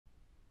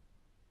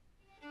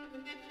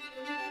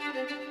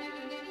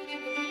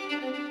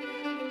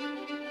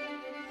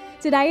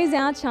Today is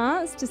our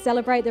chance to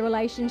celebrate the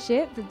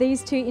relationship that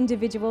these two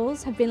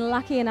individuals have been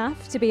lucky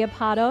enough to be a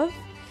part of,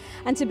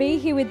 and to be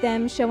here with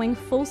them showing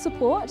full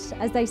support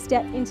as they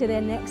step into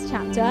their next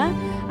chapter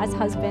as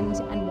husband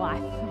and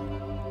wife.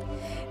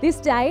 This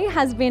day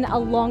has been a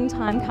long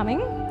time coming,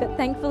 but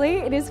thankfully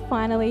it is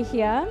finally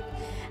here.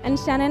 And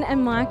Shannon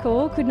and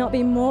Michael could not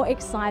be more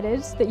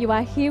excited that you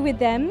are here with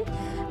them,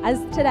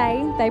 as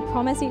today they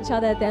promise each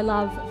other their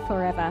love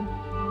forever.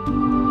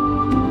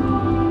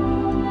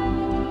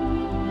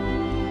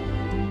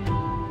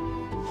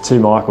 To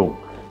Michael,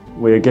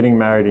 we are getting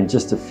married in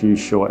just a few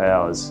short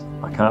hours.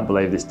 I can't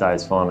believe this day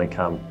has finally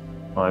come.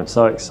 I am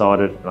so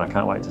excited and I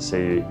can't wait to see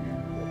you.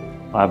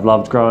 I have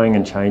loved growing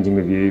and changing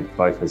with you,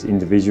 both as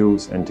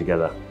individuals and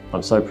together.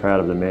 I'm so proud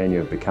of the man you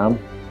have become.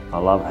 I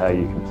love how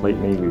you complete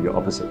me with your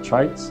opposite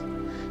traits.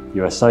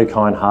 You are so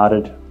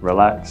kind-hearted,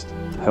 relaxed,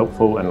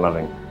 helpful and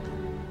loving.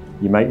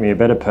 You make me a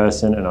better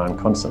person and I am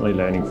constantly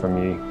learning from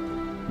you.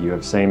 You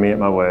have seen me at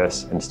my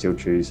worst and still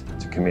choose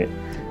to commit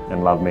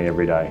and love me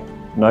every day.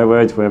 No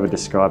words will ever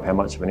describe how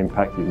much of an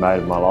impact you've made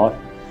in my life.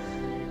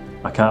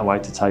 I can't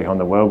wait to take on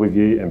the world with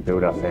you and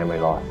build our family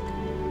life.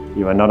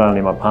 You are not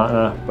only my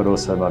partner, but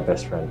also my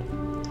best friend.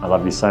 I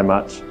love you so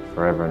much,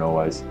 forever and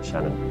always,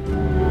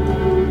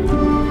 Shannon.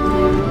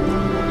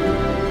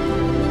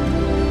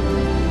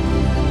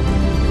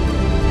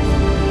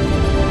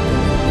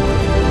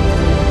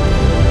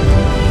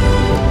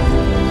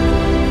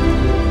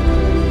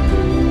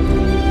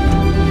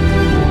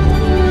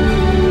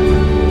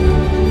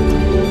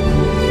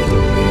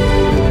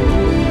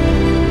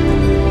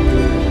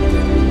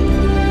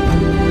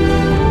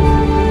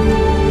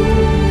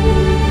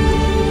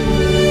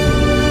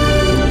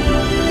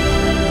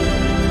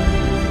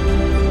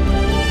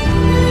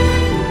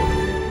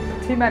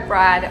 To my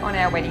bride on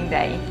our wedding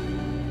day.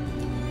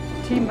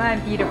 To my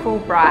beautiful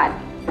bride.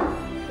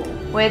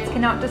 Words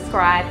cannot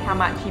describe how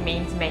much you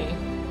mean to me,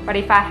 but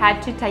if I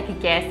had to take a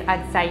guess,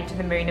 I'd say to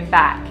the moon and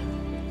back.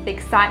 The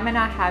excitement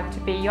I have to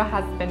be your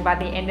husband by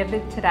the end of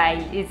it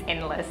today is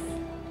endless.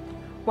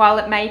 While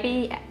it may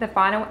be the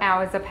final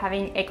hours of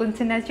having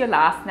Eglinton as your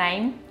last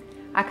name,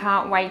 I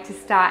can't wait to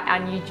start our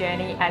new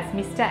journey as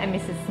Mr. and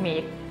Mrs.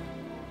 Smith.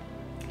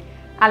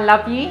 I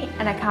love you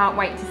and I can't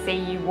wait to see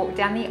you walk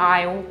down the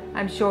aisle.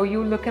 I'm sure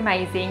you'll look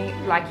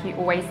amazing like you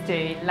always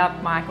do.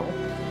 Love, Michael.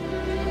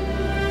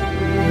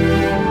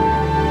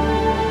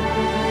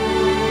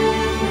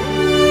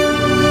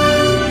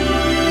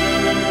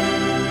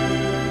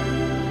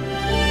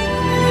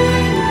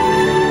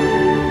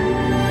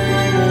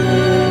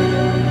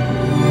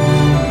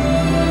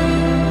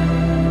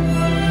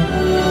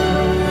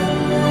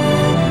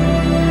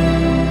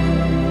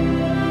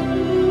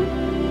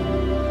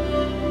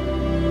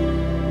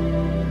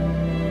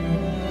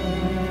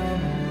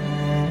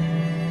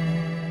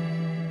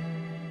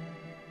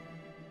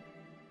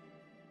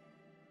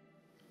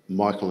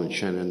 Michael and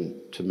Shannon,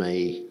 to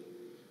me,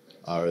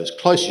 are as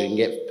close as you can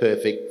get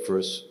perfect for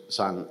a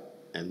son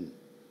and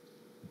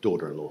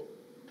daughter-in-law.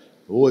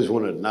 I've always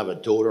wanted another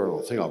daughter, and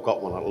I think I've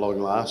got one at long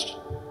last.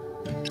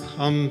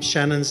 I'm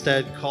Shannon's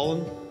dad,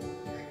 Colin.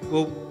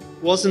 Well,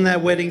 wasn't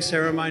that wedding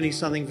ceremony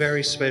something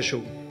very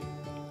special?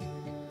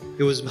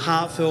 It was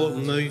heartfelt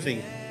and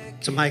moving.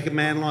 To make a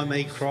man like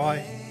me cry,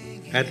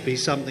 had to be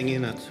something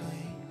in it.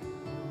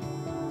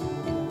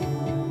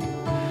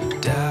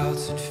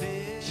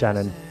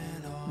 Shannon,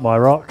 my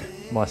rock,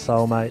 my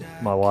soulmate,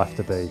 my wife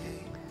to be.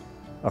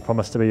 I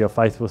promise to be your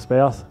faithful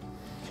spouse.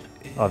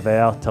 I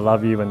vow to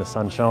love you when the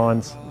sun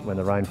shines, when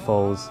the rain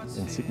falls,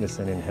 in sickness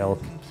and in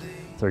health,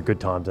 through good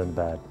times and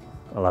bad.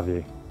 I love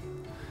you.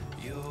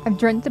 I've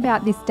dreamt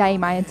about this day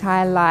my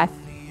entire life.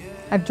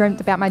 I've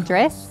dreamt about my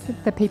dress,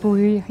 the people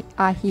who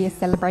are here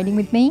celebrating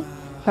with me,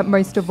 but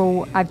most of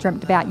all, I've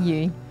dreamt about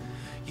you.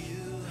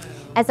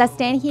 As I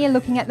stand here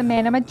looking at the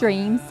man of my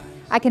dreams,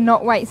 I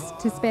cannot wait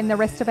to spend the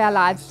rest of our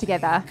lives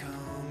together.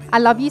 I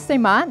love you so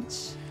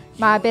much,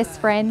 my best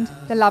friend,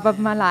 the love of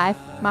my life,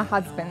 my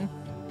husband.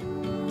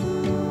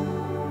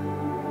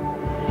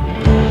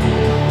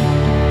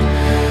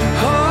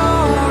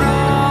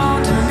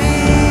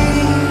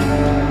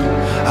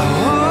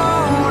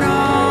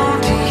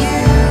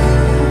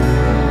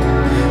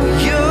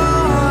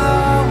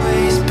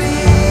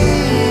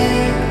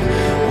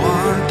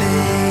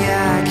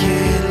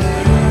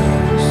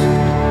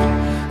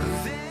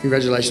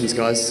 Congratulations,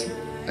 guys.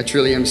 I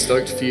truly am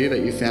stoked for you that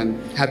you found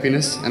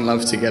happiness and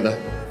love together.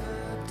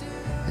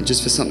 And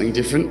just for something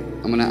different,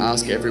 I'm going to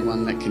ask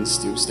everyone that can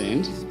still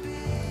stand.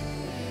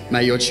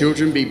 May your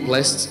children be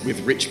blessed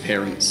with rich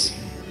parents.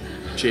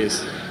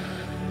 Cheers.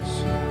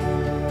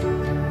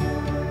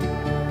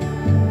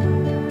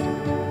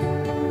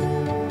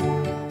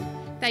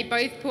 They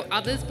both put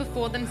others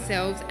before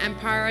themselves and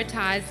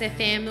prioritise their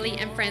family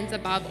and friends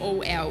above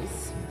all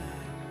else.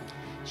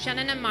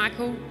 Shannon and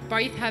Michael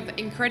both have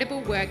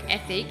incredible work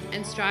ethic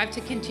and strive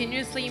to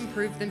continuously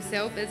improve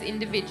themselves as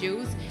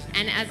individuals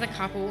and as a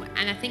couple,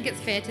 and I think it's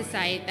fair to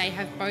say they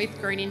have both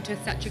grown into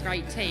such a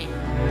great team.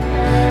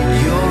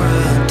 You're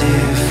a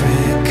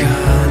different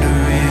kind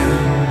of real.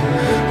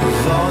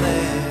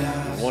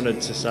 wanted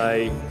to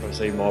say,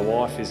 obviously my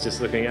wife is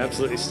just looking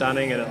absolutely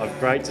stunning, and it's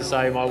great to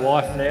say my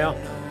wife now.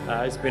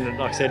 It's been,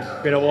 like I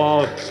said, been a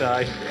while,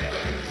 so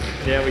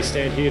now we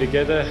stand here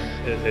together.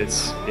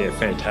 It's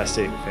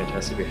fantastic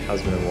to be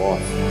husband and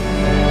wife.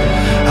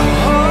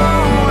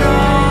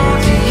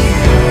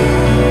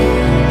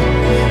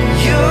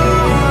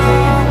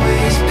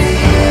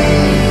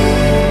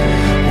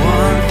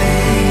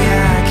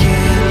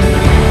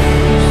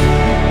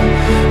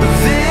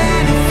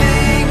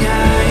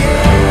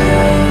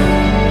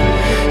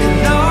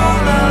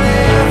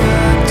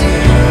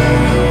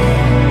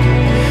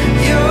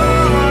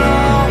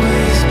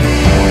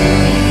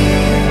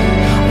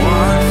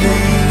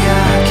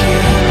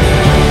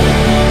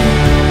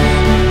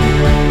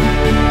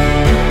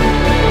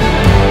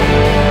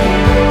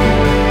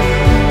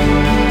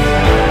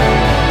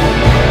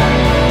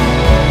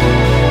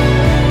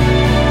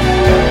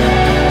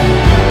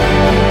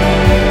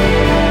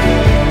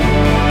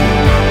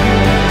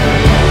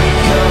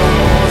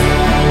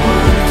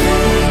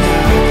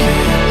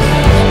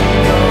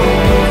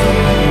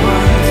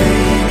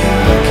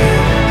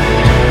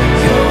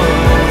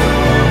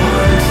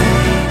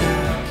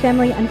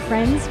 Family and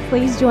friends,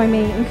 please join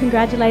me in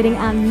congratulating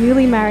our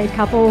newly married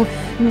couple,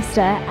 Mr.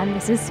 and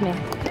Mrs. Smith.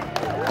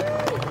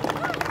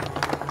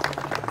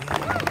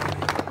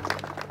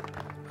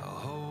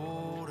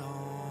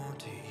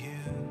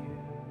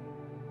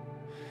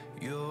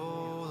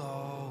 You'll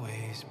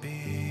always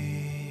be